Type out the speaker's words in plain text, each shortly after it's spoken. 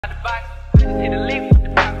Hi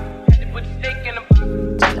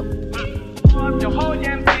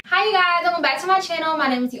you guys, welcome back to my channel. My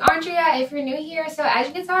name is DeUndrea if you're new here. So as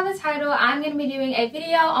you can tell in the title, I'm going to be doing a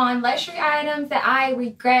video on luxury items that I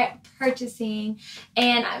regret purchasing.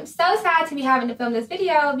 And I'm so sad to be having to film this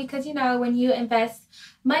video because, you know, when you invest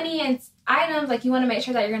money in items, like, you want to make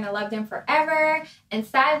sure that you're going to love them forever. And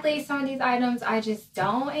sadly, some of these items I just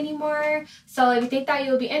don't anymore. So if you think that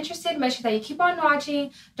you'll be interested, make sure that you keep on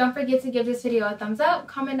watching. Don't forget to give this video a thumbs up,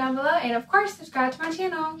 comment down below, and of course subscribe to my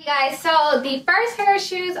channel. Hey guys, so the first pair of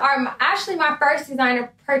shoes are actually my first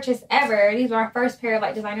designer purchase ever. These were my first pair of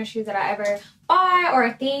like designer shoes that I ever bought or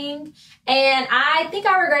a thing, and I think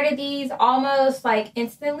I regretted these almost like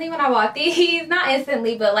instantly when I bought these. Not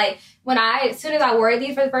instantly, but like as soon as I wore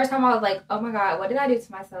these for the first time, I was like, oh my god, what did I do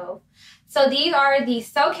to myself? So these are the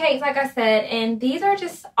xoxo, like I said, and these are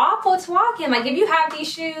just awful to walk in. Like, if you have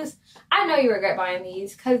these shoes, I know you regret buying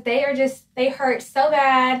these because they hurt so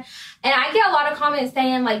bad. And I get a lot of comments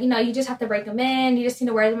saying, like, you know, you just have to break them in, you just need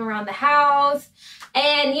to wear them around the house.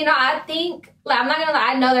 And, you know, I think, like, I'm not gonna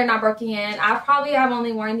lie, I know they're not broken in. I probably have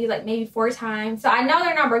only worn these like maybe 4 times, so I know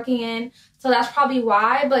they're not broken in, so that's probably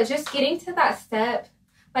why. But just getting to that step,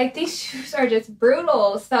 like, these shoes are just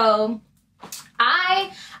brutal. So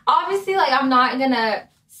I obviously, like, I'm not gonna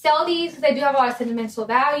sell these because they do have a lot of sentimental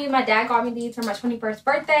value. My dad got me these for my 21st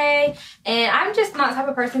birthday, and I'm just not the type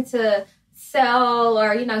of person to sell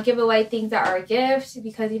or, you know, give away things that are a gift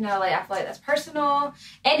because, you know, like, I feel like that's personal.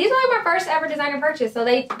 And these are like my first ever designer purchase, so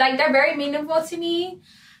they're very meaningful to me.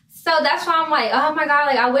 So that's why I'm like, oh my god,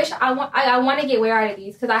 like, I want to get wear out of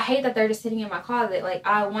these because I hate that they're just sitting in my closet. Like,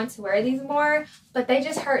 I want to wear these more, but they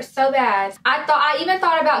just hurt so bad. I even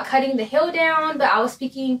thought about cutting the heel down, but I was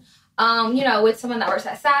speaking you know, with someone that works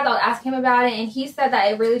at Saks. I was asking him about it, and he said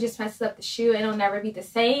that it really just messes up the shoe and it'll never be the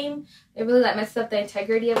same. It really, like, messes up the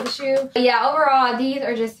integrity of the shoe. But yeah, overall, these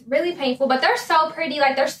are just really painful, but they're so pretty.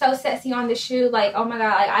 Like, they're so sexy on the shoe. Like, oh my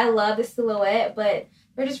god, like, I love the silhouette, but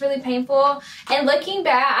they're just really painful. And looking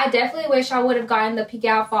back, I definitely wish I would have gotten the Peek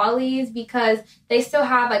Out Follies because they still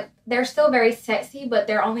have, like, they're still very sexy, but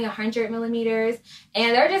they're only 100 millimeters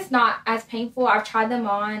and they're just not as painful. I've tried them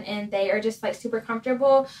on and they are just, like, super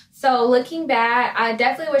comfortable. So looking back, I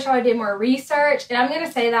definitely wish I would have did more research, and I'm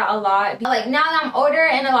gonna say that a lot. Like, now that I'm older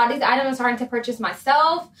and a lot of these items I'm starting to purchase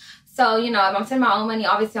myself, so, you know, if I'm spending my own money,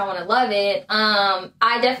 obviously I want to love it.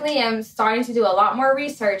 I definitely am starting to do a lot more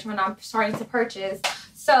research when I'm starting to purchase.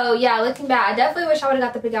 So yeah, looking back, I definitely wish I would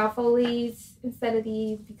have got the Peek Out Follies instead of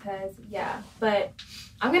these because, yeah, but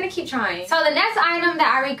I'm gonna keep trying. So the next item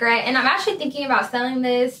that I regret, and I'm actually thinking about selling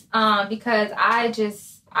this because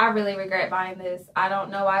I really regret buying this. I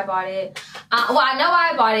don't know why I bought it. Well, I know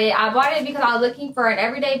why I bought it. I bought it because I was looking for an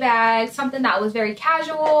everyday bag, something that was very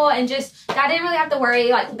casual and just that I didn't really have to worry,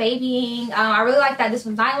 like, babying. I really like that this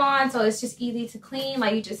was nylon, so it's just easy to clean.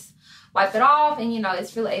 Like, you just wipe it off, and, you know,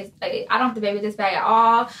 it's like, I don't have to baby this bag at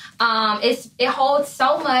all. It holds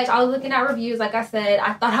so much. I was looking at reviews, like I said.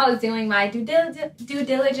 I thought I was doing my due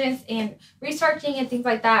diligence and researching and things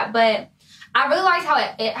like that, but I really liked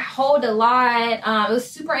how it held a lot. It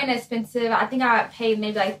was super inexpensive. I think I paid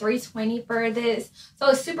maybe like $3.20 for this, so it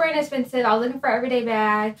was super inexpensive. I was looking for an everyday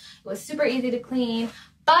bag. It was super easy to clean.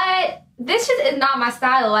 But this just is not my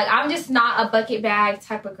style. Like, I'm just not a bucket bag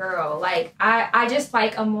type of girl. Like, I just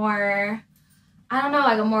like a more, I don't know,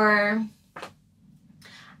 like a more,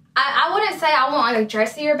 I wouldn't say I want like a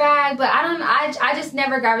dressier bag, but I just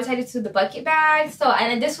never gravitated to the bucket bag. So,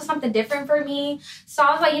 and this was something different for me. So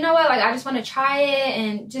I was like, you know what, like, I just want to try it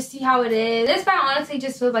and just see how it is. This bag honestly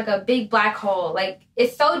just feels like a big black hole. Like,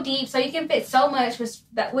 it's so deep, so you can fit so much,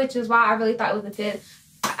 which is why I really thought it was a good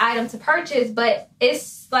item to purchase. But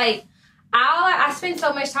it's like, I spend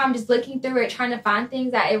so much time just looking through it, trying to find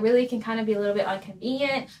things that it really can kind of be a little bit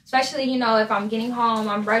inconvenient, especially, you know, if I'm getting home,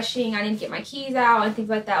 I'm rushing, I didn't get my keys out and things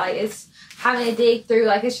like that. Like, it's having to dig through,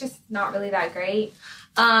 like, it's just not really that great.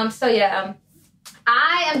 So yeah,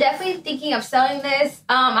 I am definitely thinking of selling this.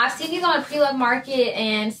 I've seen these on a pre-loved market,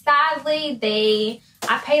 and sadly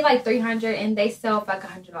I paid like $300 and they sell for like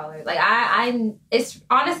 $100. Like, it's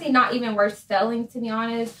honestly not even worth selling, to be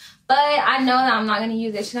honest. But I know that I'm not going to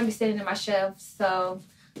use it. It's going to be sitting in my shelf, so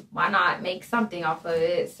why not make something off of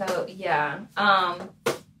it? So yeah.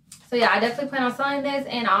 So yeah, I definitely plan on selling this,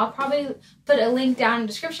 and I'll probably put a link down in the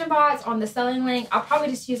description box on the selling link. I'll probably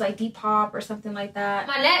just use like Depop or something like that.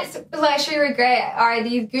 My next luxury regret are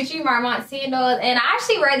these Gucci Marmont sandals, and I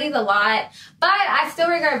actually wear these a lot, but I still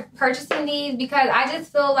regret purchasing these because I just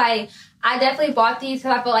feel like I definitely bought these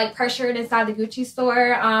because I felt like pressured inside the Gucci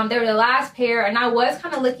store. They were the last pair, and I was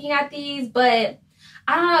kind of looking at these, but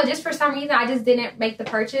I don't know, just for some reason I just didn't make the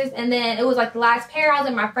purchase. And then it was like the last pair. I was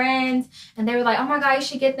with my friends and they were like, oh my god, you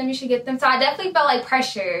should get them, you should get them. So I definitely felt like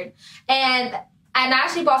pressured, and I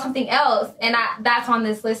actually bought something else, and that's on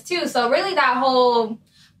this list too. So really that whole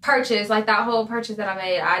purchase, like that whole purchase that I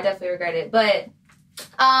made, I definitely regret it. But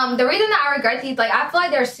the reason that I regret these, like I feel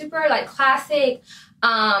like they're super like classic,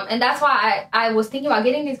 and that's why I was thinking about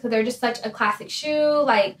getting these, because they're just such a classic shoe.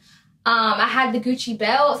 Like I had the Gucci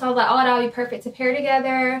belt, so I was like, oh, that would be perfect to pair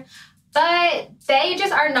together. But they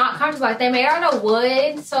just are not comfortable. Like, they're made out of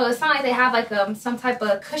wood, so it's not like they have like some type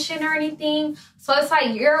of cushion or anything. So it's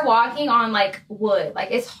like you're walking on like wood.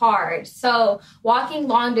 Like, it's hard. So walking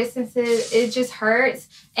long distances, it just hurts.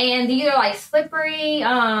 And these are like slippery.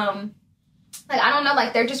 Like, I don't know,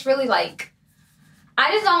 like they're just really like,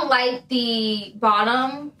 I just don't like the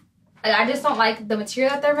bottom. Like, I just don't like the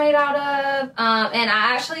material that they're made out of. And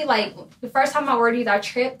I actually, like, the first time I wore these, I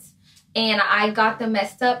tripped and I got them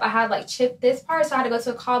messed up. I had like chipped this part, so I had to go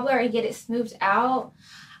to a cobbler and get it smoothed out.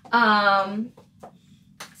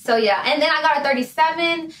 So yeah, and then I got a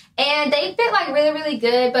 37, and they fit like really, really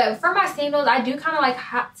good. But for my sandals, I do kind of like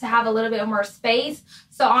to have a little bit more space.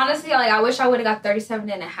 So honestly, like, I wish I would have got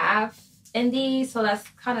 37.5 in these. So that's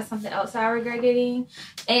kind of something else I regret getting.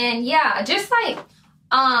 And yeah, just like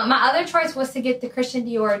my other choice was to get the Christian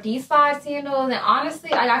Dior D-slide sandals, and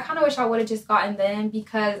honestly, I kind of wish I would have just gotten them,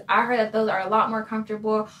 because I heard that those are a lot more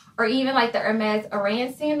comfortable. Or even like the Hermes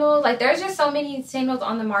Oran sandals. Like, there's just so many sandals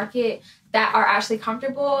on the market that are actually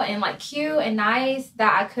comfortable and like cute and nice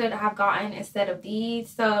that I could have gotten instead of these.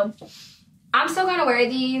 So I'm still gonna wear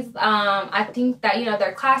these. I think that, you know,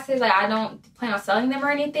 they're classic. Like, I don't plan on selling them or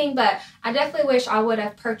anything, but I definitely wish I would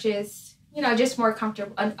have purchased, you know, just more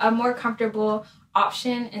comfortable, a more comfortable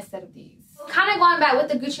option instead of these. Kind of going back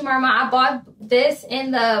with the Gucci Marmont, I bought this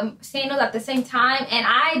and the sandals at the same time, and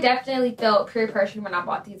I definitely felt peer pressure when I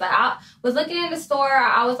bought these. Like, I was looking in the store,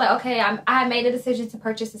 I was like, okay, I had made a decision to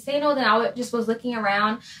purchase the sandals, and I just was looking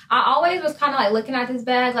around. I always was kind of like looking at this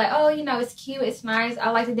bag like, oh, you know, it's cute, it's nice. I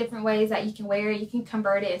like the different ways that you can wear it. You can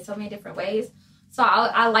convert it in so many different ways. So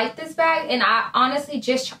I like this bag, and I honestly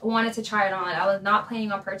just wanted to try it on. I was not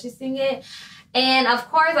planning on purchasing it. And of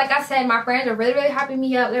course, like I said, my friends are really, really hyping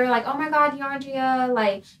me up. They were like, oh my god, DeUndrea,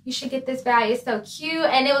 like, you should get this bag. It's so cute.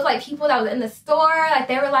 And it was like people that was in the store. Like,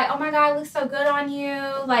 they were like, oh my god, it looks so good on you.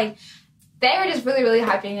 Like, they were just really, really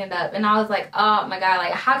hyping it up. And I was like, oh my god,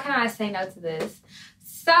 like, how can I say no to this?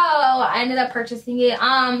 So I ended up purchasing it.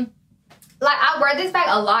 Like, I wear this bag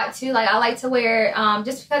a lot too. Like, I like to wear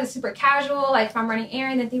just because it's super casual. Like, if I'm running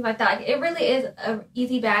errands and things like that. Like, it really is an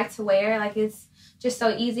easy bag to wear. Like, it's just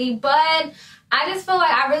so easy. But I just feel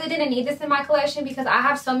like I really didn't need this in my collection, because I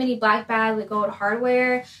have so many black bags with gold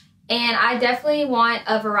hardware, and I definitely want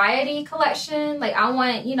a variety collection. Like, I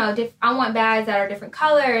want, you know, I want bags that are different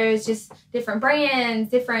colors, just different brands,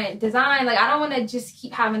 different designs. Like, I don't want to just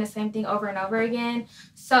keep having the same thing over and over again.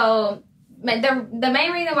 So the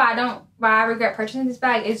main reason why I regret purchasing this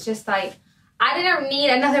bag is just like, I didn't need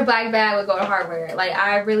another black bag with gold hardware. Like,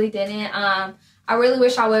 I really didn't. I really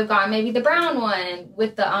wish I would have gotten maybe the brown one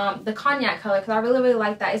with the cognac color, because I really, really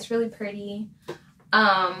like that. It's really pretty.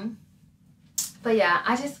 But yeah,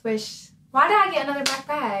 I just wish, why did I get another black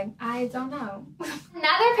bag? I don't know.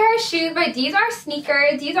 Another pair of shoes, but these are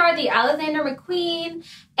sneakers. These are the Alexander McQueen,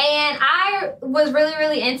 and I was really,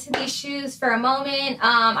 really into these shoes for a moment.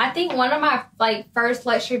 I think one of my like first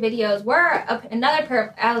luxury videos were another pair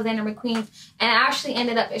of Alexander McQueens, and I actually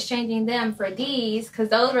ended up exchanging them for these, because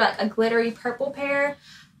those were like a glittery purple pair.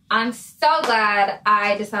 I'm so glad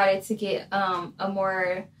I decided to get a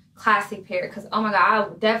more classic pair, because oh my god,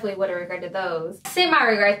 I definitely would have regretted those.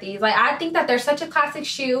 Semi-regret these. Like, I think that they're such a classic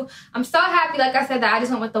shoe. I'm so happy, like I said, that I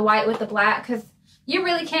just went with the white with the black, because you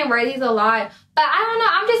really can't wear these a lot. But I don't know,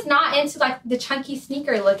 I'm just not into like the chunky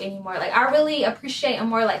sneaker look anymore. Like, I really appreciate a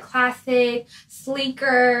more like classic,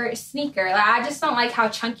 sleeker sneaker. Like, I just don't like how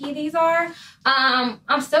chunky these are.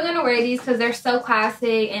 I'm still gonna wear these because they're so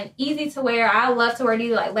classic and easy to wear. I love to wear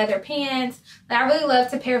these like leather pants. Like, I really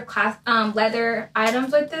love to pair leather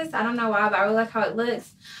items with this. I don't know why, but I really like how it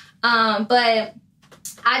looks. But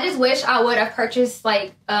I just wish I would have purchased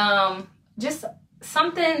like just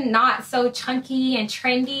something not so chunky and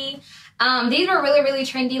trendy. These were really, really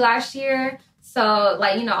trendy last year. So,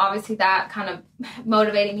 like, you know, obviously that kind of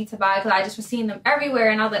motivated me to buy, because I just was seeing them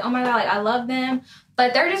everywhere, and I was like, oh my god, like, I love them.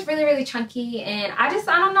 But they're just really, really chunky, and I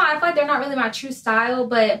don't know, I feel like they're not really my true style,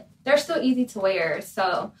 but they're still easy to wear,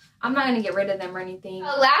 so I'm not gonna get rid of them or anything. So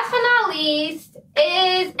last but not least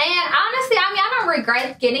is, and honestly, I mean, I don't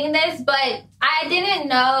regret getting this, but I didn't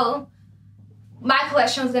know my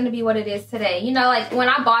collection was going to be what it is today. You know, like when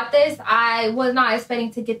I bought this, I was not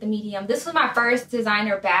expecting to get the medium. This was my first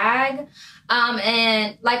designer bag.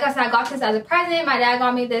 And like I said, I got this as a present. My dad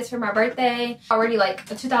got me this for my birthday. Already like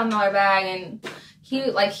a $2,000 bag, and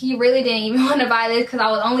he really didn't even want to buy this because I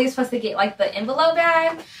was only supposed to get like the envelope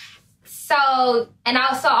bag. So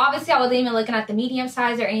obviously I wasn't even looking at the medium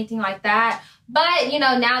size or anything like that. But, you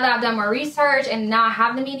know, now that I've done more research and now I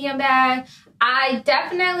have the medium bag, I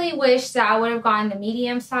definitely wish that I would have gotten the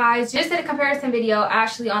medium size. Just did a comparison video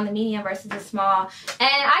actually on the medium versus the small. And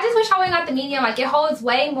I just wish I would have got the medium. Like, it holds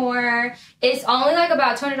way more. It's only like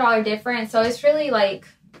about $200 difference. So it's really like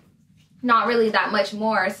not really that much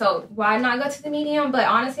more. So why not go to the medium? But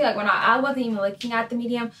honestly, like when I wasn't even looking at the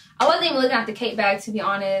medium. I wasn't even looking at the Kate bag, to be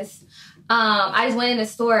honest. I just went in the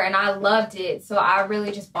store and I loved it. So I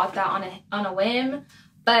really just bought that on a whim.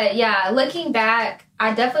 But yeah, looking back,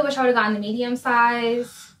 I definitely wish I would have gotten the medium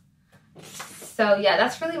size. So yeah,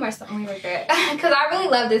 that's really my only regret. Because I really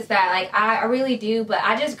love this bag. Like, I really do. But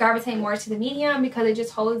I just gravitate more to the medium because it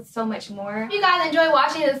just holds so much more. If you guys enjoy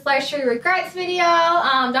watching this luxury regrets video,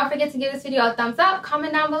 don't forget to give this video a thumbs up,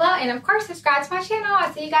 comment down below, and of course, subscribe to my channel.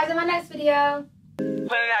 I'll see you guys in my next video. Put it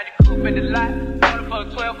out the coupe in the lot,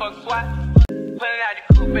 12 fuck SWAT. Put it out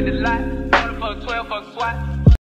the coupe in the lot, 12 fuck SWAT.